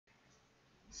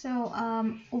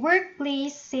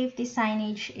Workplace safety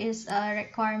signage is a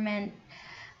requirement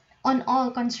on all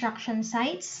construction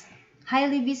sites.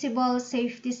 Highly visible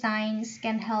safety signs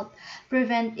can help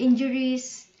prevent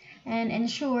injuries and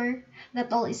ensure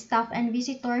that all staff and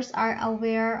visitors are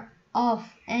aware of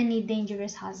any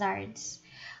dangerous hazards.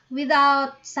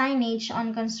 Without signage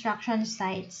on construction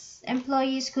sites,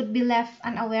 employees could be left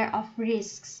unaware of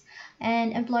risks,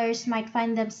 and employers might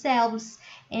find themselves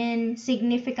in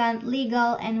significant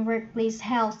legal and workplace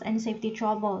health and safety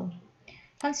trouble.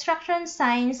 Construction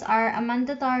signs are a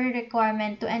mandatory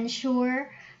requirement to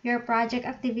ensure your project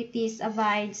activities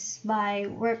abides by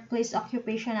workplace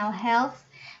occupational health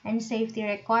and safety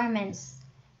requirements.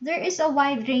 There is a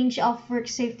wide range of work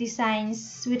safety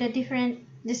signs with a different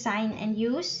design and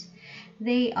use.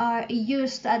 They are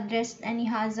used to address any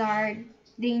hazard,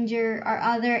 danger, or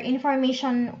other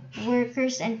information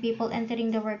workers and people entering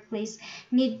the workplace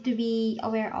need to be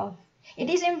aware of. It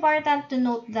is important to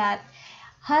note that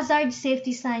hazard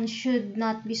safety signs should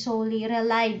not be solely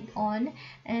relied on,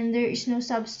 and there is no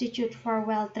substitute for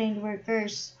well-trained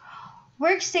workers.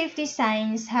 Work safety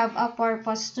signs have a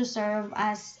purpose to serve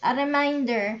as a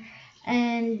reminder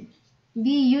and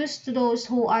be used to those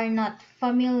who are not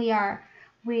familiar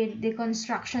with the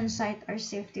construction site or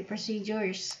safety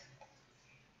procedures.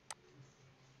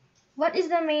 What is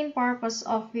the main purpose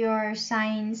of your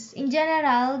signs? In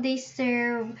general, they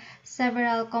serve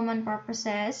several common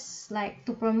purposes like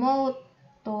to promote,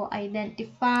 to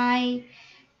identify,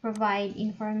 provide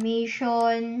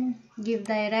information, give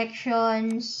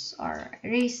directions, or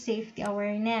raise safety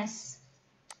awareness.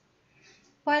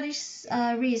 For this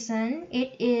reason,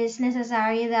 it is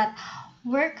necessary that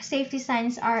work safety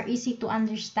signs are easy to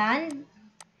understand.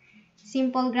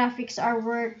 Simple graphics or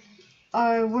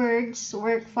words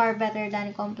work far better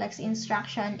than complex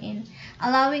instruction in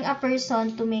allowing a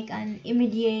person to make an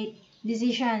immediate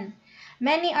decision.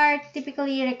 Many are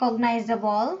typically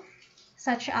recognizable,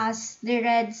 such as the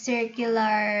red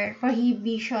circular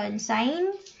prohibition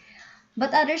sign,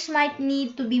 but others might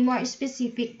need to be more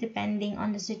specific depending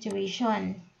on the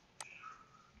situation.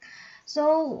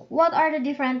 So, what are the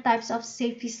different types of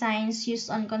safety signs used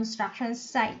on construction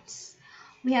sites?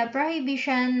 We have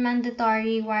prohibition,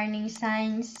 mandatory, warning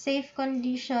signs, safe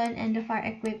condition, and the fire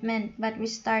equipment. But we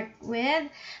start with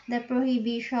the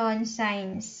prohibition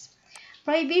signs.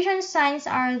 Prohibition signs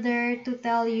are there to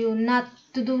tell you not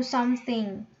to do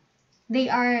something. They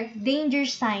are danger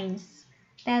signs,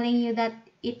 telling you that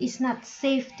it is not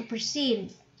safe to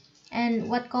proceed. And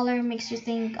what color makes you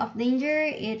think of danger?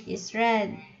 It is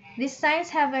red. These signs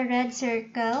have a red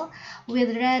circle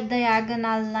with red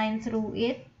diagonal line through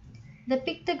it. The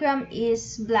pictogram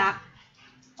is black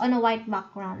on a white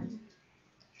background.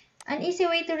 An easy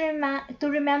way to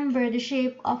remember the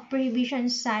shape of prohibition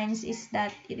signs is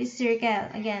that it is circle,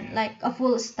 again, like a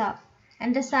full stop.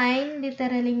 And the sign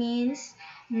literally means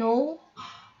no,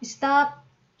 stop,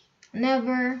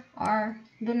 never, or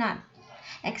do not.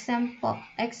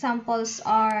 Examples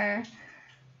are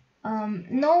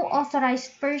no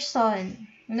authorized person,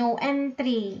 no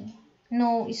entry,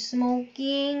 no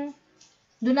smoking,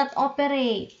 do not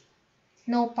operate,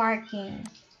 no parking.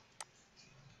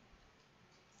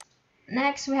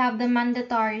 Next, we have the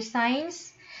mandatory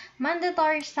signs.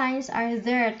 Mandatory signs are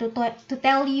there to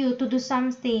tell you to do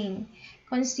something.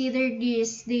 Consider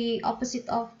this the opposite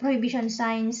of prohibition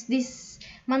signs. These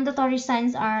mandatory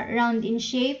signs are round in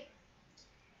shape.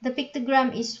 The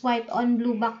pictogram is white on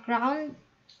blue background.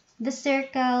 The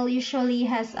circle usually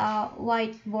has a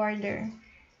white border.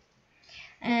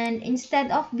 And instead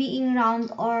of being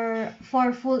round or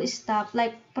for full stop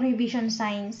like prohibition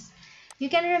signs, you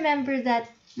can remember that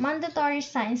mandatory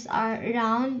signs are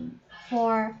round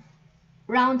for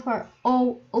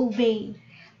obey,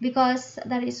 because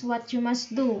that is what you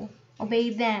must do,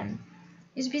 obey them.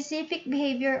 Specific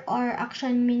behavior or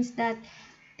action means that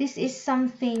this is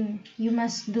something you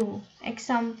must do.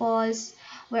 Examples: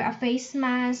 wear a face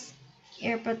mask,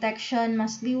 ear protection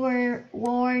must be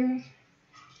worn,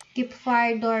 keep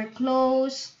fire door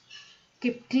closed,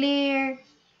 keep clear,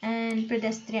 and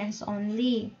pedestrians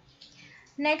only.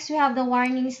 Next, we have the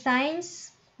warning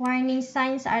signs. Warning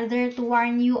signs are there to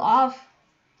warn you of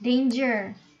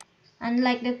danger.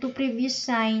 Unlike the two previous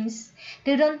signs,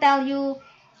 they don't tell you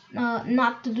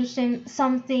not to do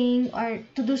something or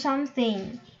to do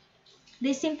something.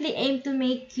 They simply aim to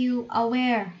make you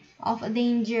aware of a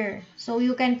danger so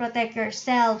you can protect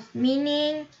yourself,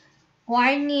 meaning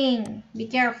warning, be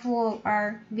careful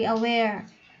or be aware.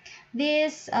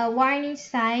 These warning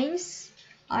signs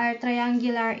are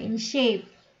triangular in shape.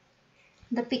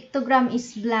 The pictogram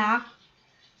is black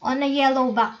on a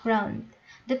yellow background.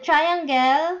 The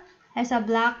triangle has a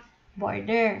black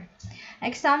border.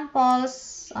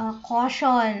 Examples,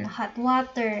 caution, hot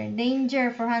water,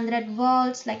 danger, 400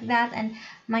 volts, like that, and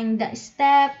mind the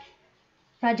step,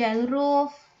 fragile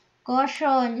roof,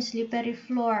 caution, slippery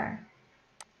floor.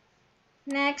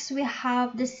 Next, we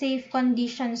have the safe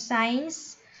condition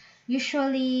signs,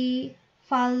 usually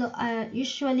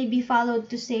be followed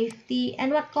to safety.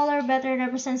 And what color better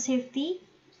represents safety?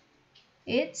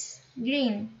 It's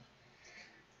green.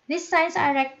 These signs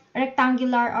are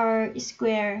rectangular or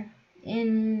square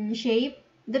in shape.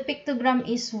 The pictogram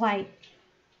is white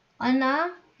on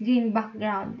a green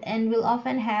background and will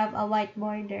often have a white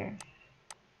border.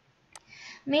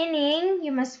 Meaning,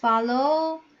 you must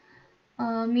follow.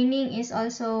 Meaning is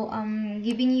also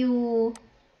giving you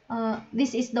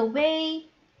this is the way,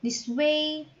 this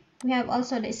way. We have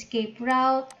also the escape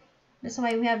route. That's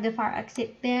why we have the fire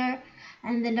exit there.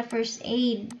 And then the first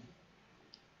aid.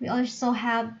 We also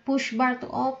have push bar to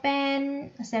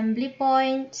open, assembly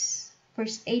points,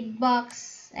 first aid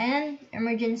box, and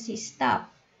emergency stop.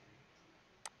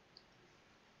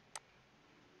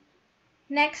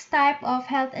 Next type of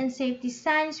health and safety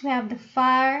signs, we have the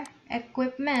fire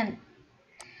equipment.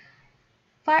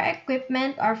 Fire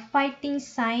equipment or fighting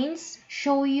signs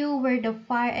show you where the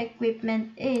fire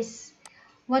equipment is.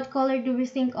 What color do we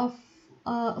think of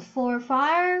for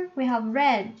fire? We have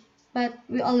red, but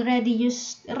we already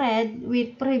used red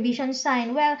with prohibition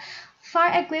sign. Well,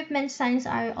 fire equipment signs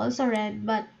are also red,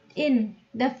 but in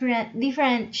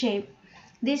different shape.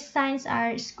 These signs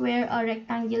are square or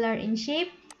rectangular in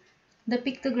shape. The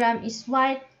pictogram is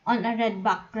white on a red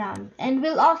background and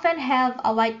will often have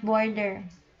a white border.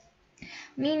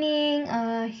 Meaning,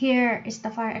 here is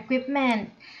the fire equipment,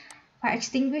 fire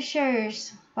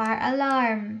extinguishers, fire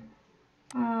alarm.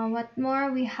 What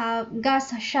more? We have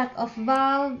gas shut-off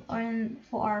valve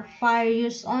for fire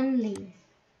use only.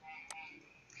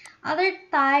 Other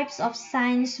types of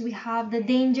signs, we have the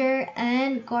danger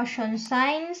and caution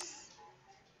signs.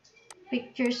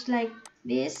 Pictures like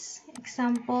this,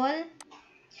 example.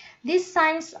 These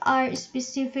signs are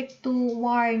specific to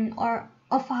warn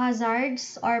of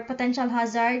hazards or potential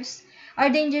hazards or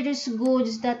dangerous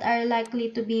goods that are likely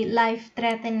to be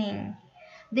life-threatening.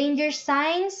 Danger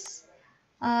signs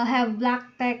have black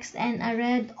text and a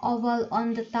red oval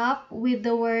on the top with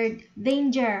the word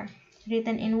danger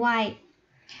written in white.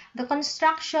 The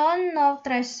construction no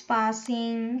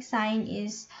trespassing sign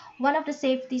is one of the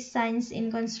safety signs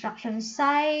in construction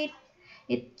site.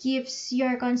 It keeps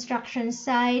your construction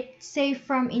site safe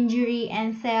from injury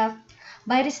and theft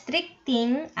by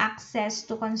restricting access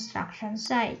to construction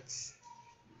sites.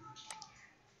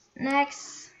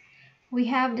 Next, we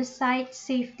have the site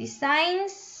safety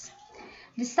signs.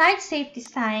 The site safety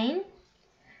sign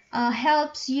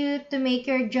helps you to make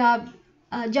your job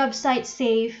site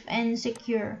safe and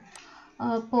secure.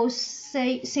 Post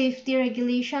safety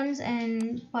regulations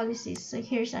and policies. So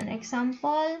here's an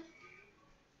example.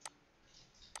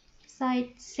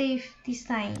 Site safety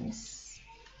signs.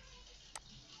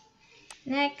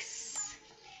 Next,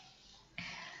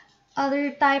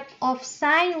 other type of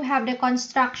sign, we have the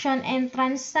construction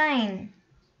entrance sign.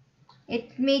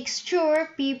 It makes sure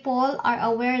people are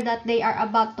aware that they are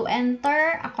about to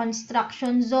enter a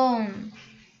construction zone.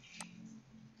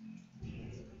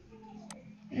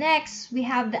 Next, we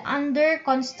have the under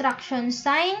construction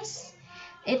signs.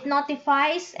 It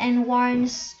notifies and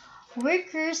warns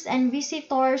workers and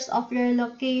visitors of your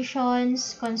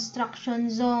location's construction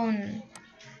zone.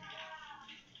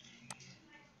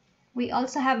 We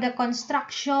also have the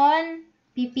construction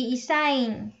PPE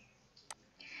sign.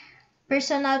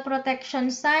 Personal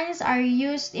protection signs are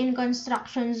used in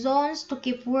construction zones to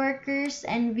keep workers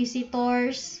and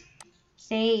visitors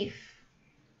safe.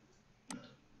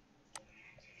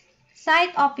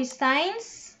 Site office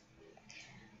signs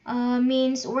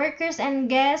means workers and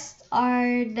guests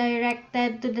are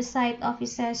directed to the site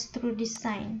offices through this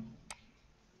sign.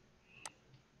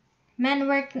 Men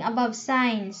working above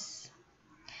signs.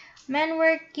 Men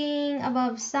working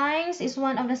above signs is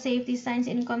one of the safety signs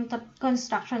in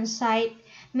construction site,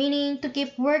 meaning to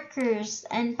keep workers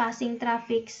and passing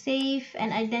traffic safe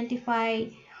and identify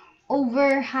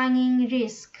overhanging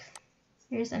risk.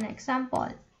 Here's an example.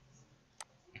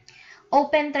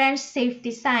 Open trench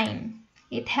safety sign.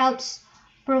 It helps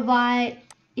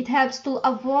to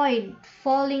avoid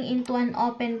falling into an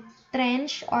open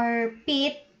trench or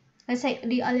pit, let's say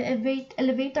the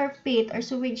elevator pit or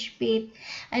sewage pit,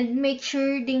 and make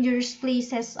sure dangerous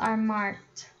places are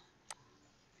marked.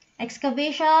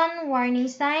 Excavation warning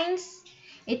signs.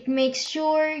 It makes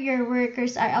sure your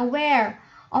workers are aware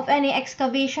of any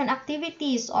excavation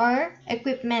activities or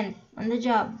equipment on the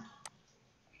job.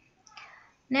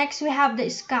 Next, we have the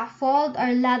scaffold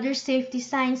or ladder safety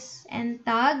signs and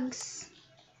tags.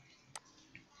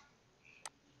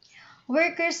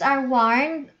 Workers are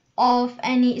warned of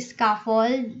any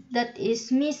scaffold that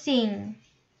is missing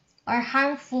or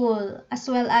harmful, as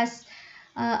well as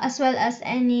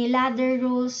any ladder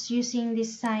rules using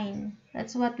this sign.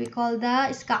 That's what we call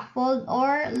the scaffold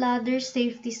or ladder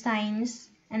safety signs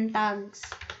and tags.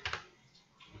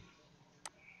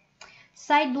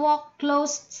 Sidewalk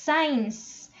closed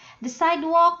signs. The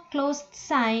sidewalk closed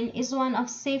sign is one of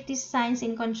safety signs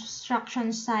in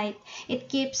construction site. It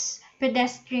keeps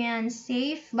pedestrians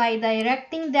safe by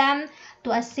directing them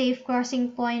to a safe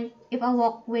crossing point if a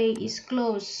walkway is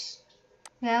closed.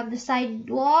 We have the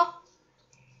sidewalk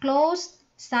closed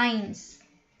signs.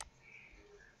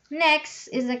 Next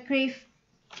is the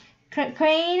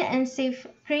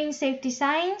crane safety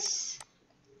signs.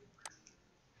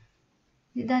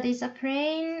 That is a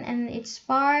crane and its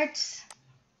parts.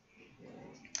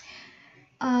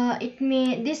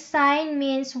 This sign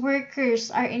means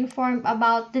workers are informed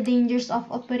about the dangers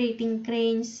of operating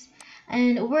cranes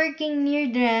and working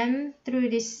near them through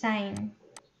this sign.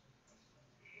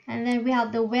 And then we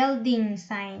have the welding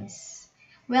signs.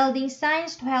 Welding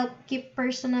signs to help keep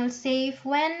personnel safe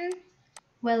when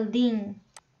welding.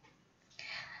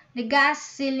 The gas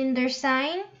cylinder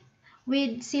sign.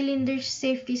 With cylinder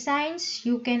safety signs,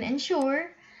 you can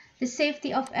ensure the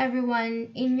safety of everyone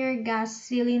in your gas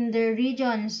cylinder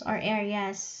regions or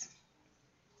areas.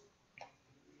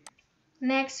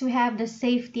 Next, we have the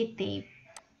safety tape.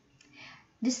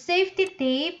 The safety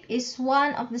tape is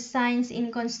one of the signs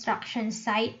in construction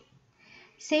site.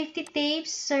 Safety tape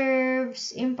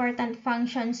serves important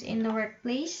functions in the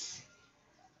workplace.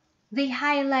 They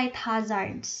highlight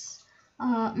hazards,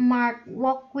 mark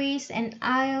walkways and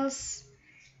aisles,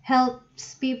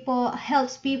 helps people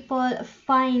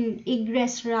find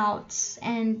egress routes,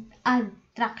 and add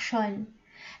traction.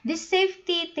 These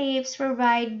safety tapes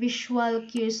provide visual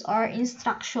cues or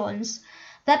instructions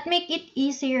that make it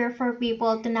easier for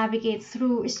people to navigate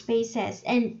through spaces,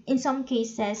 and in some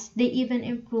cases, they even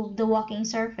improve the walking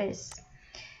surface.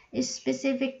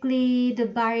 Specifically, the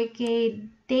barricade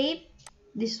tape,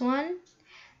 this one.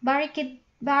 Barricade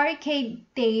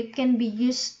tape can be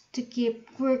used to keep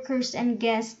workers and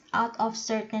guests out of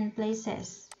certain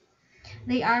places.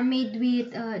 They are made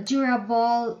with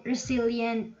durable,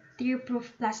 resilient,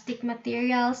 tear-proof plastic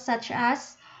materials such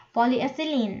as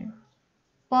polyethylene,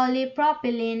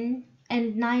 polypropylene,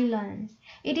 and nylon.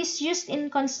 It is used in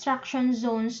construction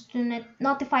zones to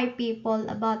notify people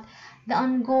about the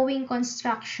ongoing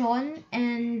construction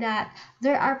and that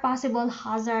there are possible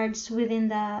hazards within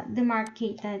the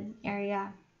demarcated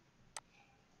area.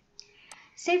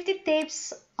 Safety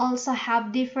tapes also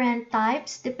have different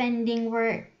types depending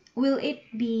where will it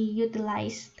be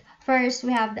utilized. First,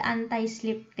 we have the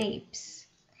anti-slip tapes.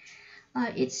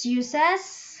 Its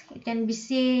uses, it can be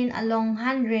seen along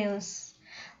handrails,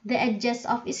 the edges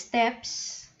of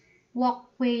steps,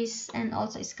 walkways, and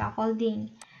also scaffolding.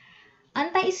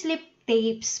 Anti-slip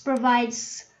tapes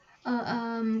provides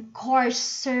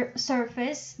coarse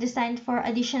surface designed for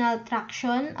additional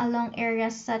traction along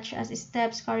areas such as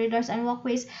steps, corridors, and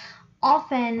walkways,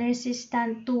 often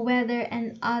resistant to weather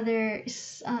and other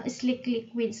slick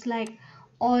liquids like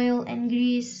oil and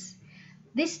grease.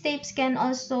 These tapes can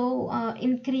also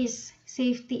increase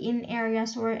safety in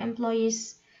areas where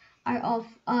employees are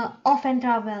often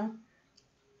travel.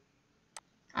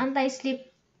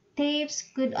 Anti-slip tapes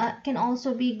can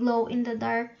also be glow in the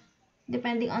dark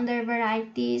depending on their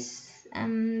varieties.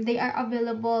 They are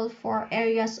available for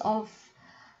areas of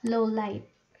low light.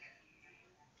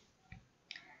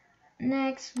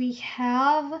 Next, we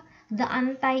have the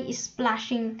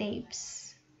anti-splashing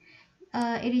tapes.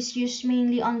 It is used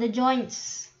mainly on the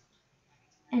joints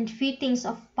and fittings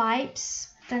of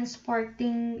pipes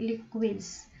transporting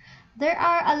liquids. There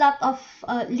are a lot of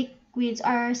liquids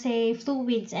or say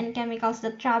fluids and chemicals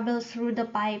that travel through the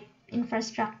pipe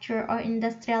infrastructure or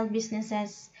industrial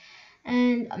businesses,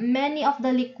 and many of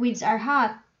the liquids are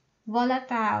hot,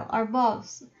 volatile, or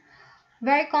both.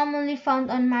 Very commonly found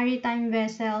on maritime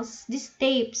vessels, these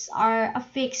tapes are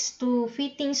affixed to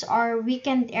fittings or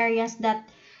weakened areas that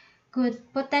could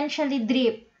potentially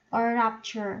drip or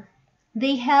rupture.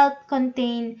 They help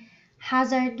contain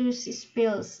hazardous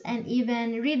spills and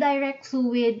even redirect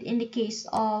fluid in the case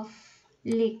of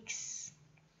leaks.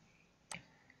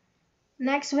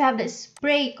 Next, we have the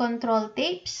spray control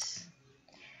tapes.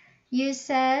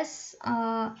 Uses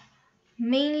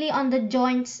mainly on the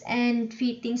joints and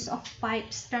fittings of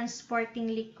pipes transporting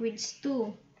liquids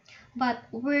too, but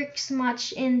works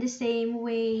much in the same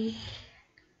way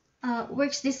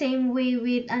works the same way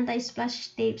with anti-splash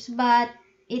tapes, but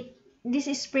this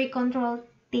spray control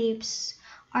tapes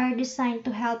are designed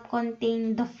to help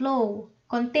contain the flow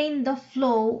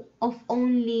of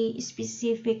only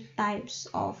specific types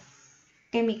of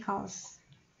chemicals.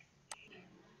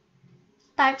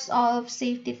 Types of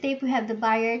safety tape: we have the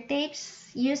barrier tapes,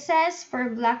 uses for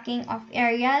blocking of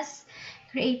areas,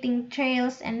 creating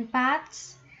trails and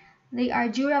paths. They are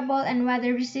durable and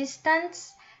weather resistant.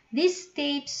 These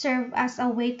tapes serve as a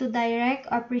way to direct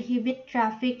or prohibit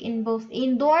traffic in both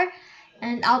indoor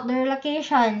and outdoor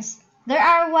locations. There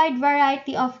are a wide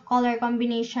variety of color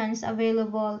combinations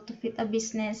available to fit a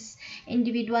business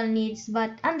individual needs,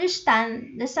 but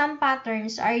understand that some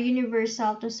patterns are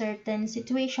universal to certain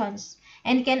situations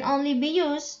and can only be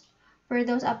used for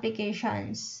those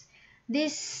applications.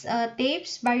 These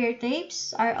barrier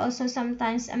tapes, are also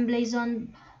sometimes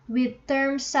emblazoned with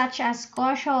terms such as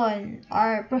caution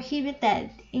or prohibited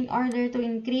in order to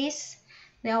increase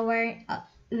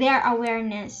their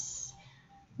awareness.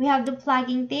 We have the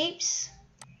flagging tapes.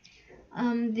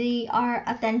 They are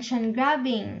attention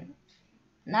grabbing,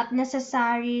 not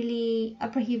necessarily a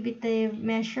prohibitive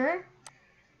measure.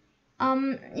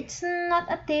 It's not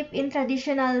a tape in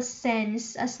traditional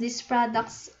sense, as these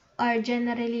products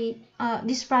generally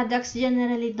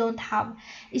don't have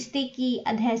sticky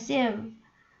adhesive.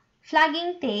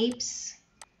 Flagging tapes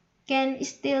can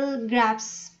still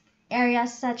grasp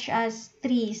areas such as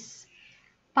trees,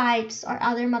 pipes, or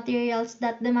other materials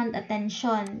that demand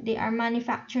attention. They are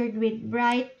manufactured with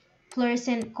bright,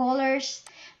 fluorescent colors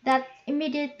that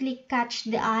immediately catch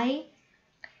the eye.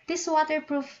 These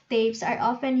waterproof tapes are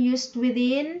often used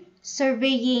within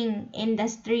surveying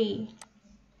industry.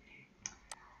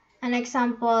 An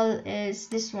example is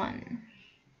this one.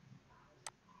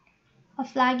 A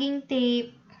flagging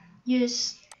tape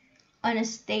used on a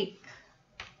stake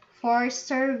for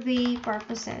survey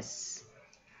purposes.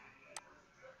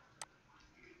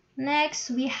 Next,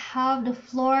 we have the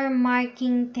floor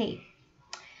marking tape.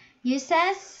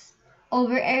 Uses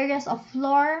over areas of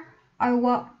floor or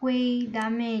walkway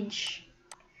damage.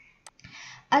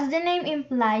 As the name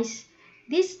implies,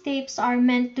 these tapes are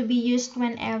meant to be used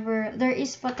whenever there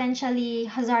is potentially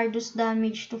hazardous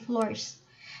damage to floors.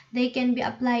 They can be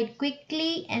applied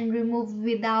quickly and removed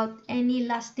without any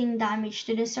lasting damage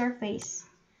to the surface.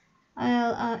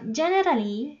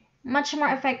 Generally, much more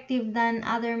effective than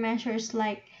other measures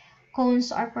like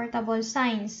cones or portable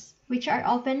signs, which are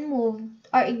often moved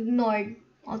or ignored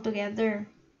altogether.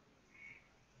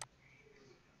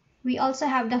 We also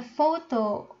have the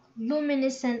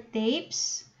photoluminescent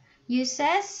tapes.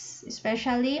 Uses,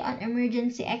 especially on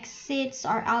emergency exits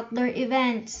or outdoor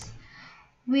events,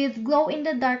 with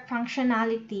glow-in-the-dark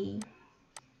functionality.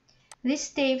 These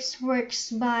tapes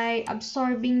works by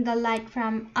absorbing the light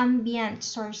from ambient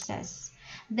sources,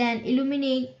 then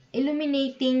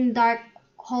illuminating dark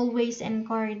hallways and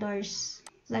corridors,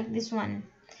 like this one.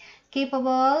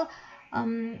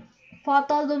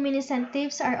 Photoluminescent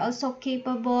tapes are also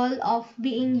capable of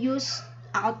being used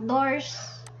outdoors.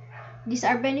 These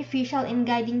are beneficial in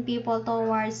guiding people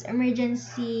towards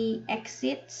emergency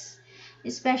exits,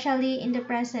 especially in the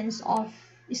presence of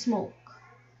smoke.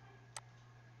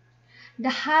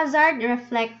 The hazard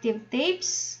reflective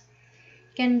tapes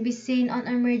can be seen on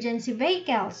emergency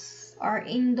vehicles or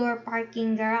indoor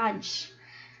parking garage.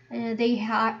 They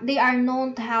are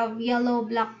known to have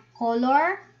yellow-black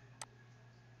color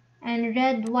and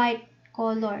red-white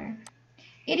color.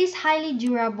 It is highly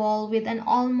durable with an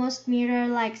almost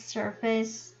mirror-like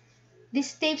surface.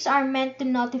 These tapes are meant to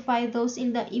notify those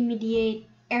in the immediate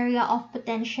area of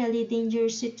potentially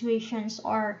dangerous situations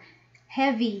or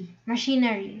heavy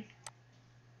machinery.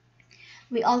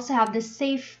 We also have the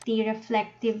safety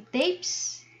reflective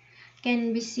tapes.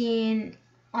 Can be seen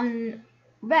on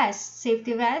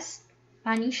safety vests,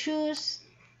 running shoes,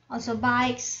 also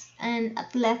bikes, and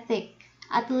athletic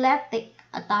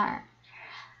attire.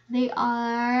 They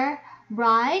are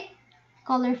bright,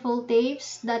 colorful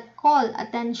tapes that call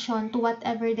attention to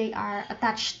whatever they are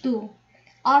attached to.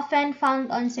 Often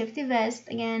found on safety vests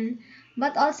again,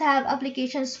 but also have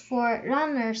applications for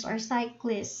runners or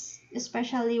cyclists,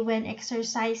 especially when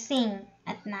exercising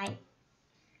at night.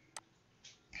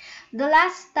 The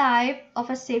last type of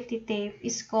a safety tape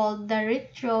is called the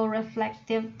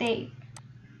retroreflective tape.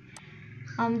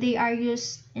 They are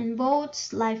used in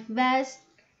boats, life vests,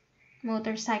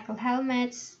 motorcycle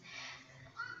helmets.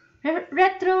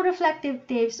 Retroreflective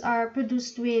tapes are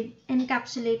produced with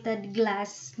encapsulated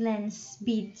glass lens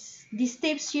beads. These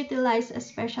tapes utilize a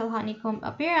special honeycomb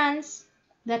appearance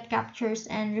that captures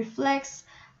and reflects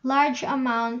large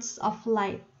amounts of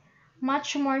light.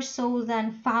 much more so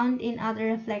than found in other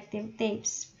reflective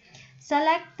tapes.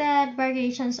 Selected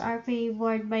variations are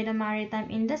favored by the maritime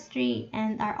industry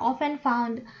and are often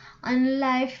found on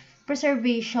life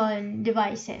preservation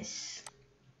devices.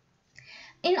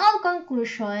 In all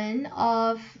conclusion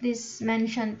of these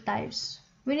mentioned types,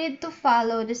 we need to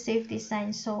follow the safety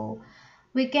signs so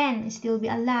we can still be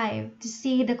alive to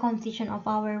see the completion of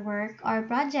our work or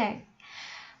project.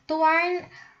 To warn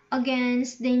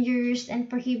against dangerous and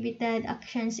prohibited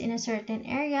actions in a certain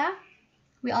area,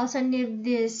 we also need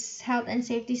these health and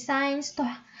safety signs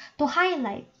to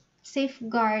highlight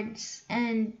safeguards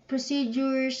and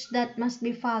procedures that must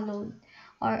be followed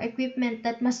or equipment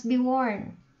that must be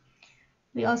worn.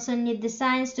 We also need the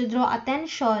signs to draw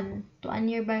attention to a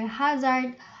nearby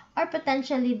hazard or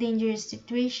potentially dangerous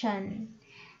situation.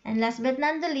 And last but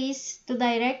not the least, to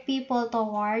direct people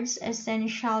towards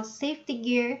essential safety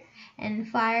gear and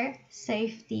fire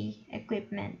safety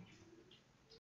equipment.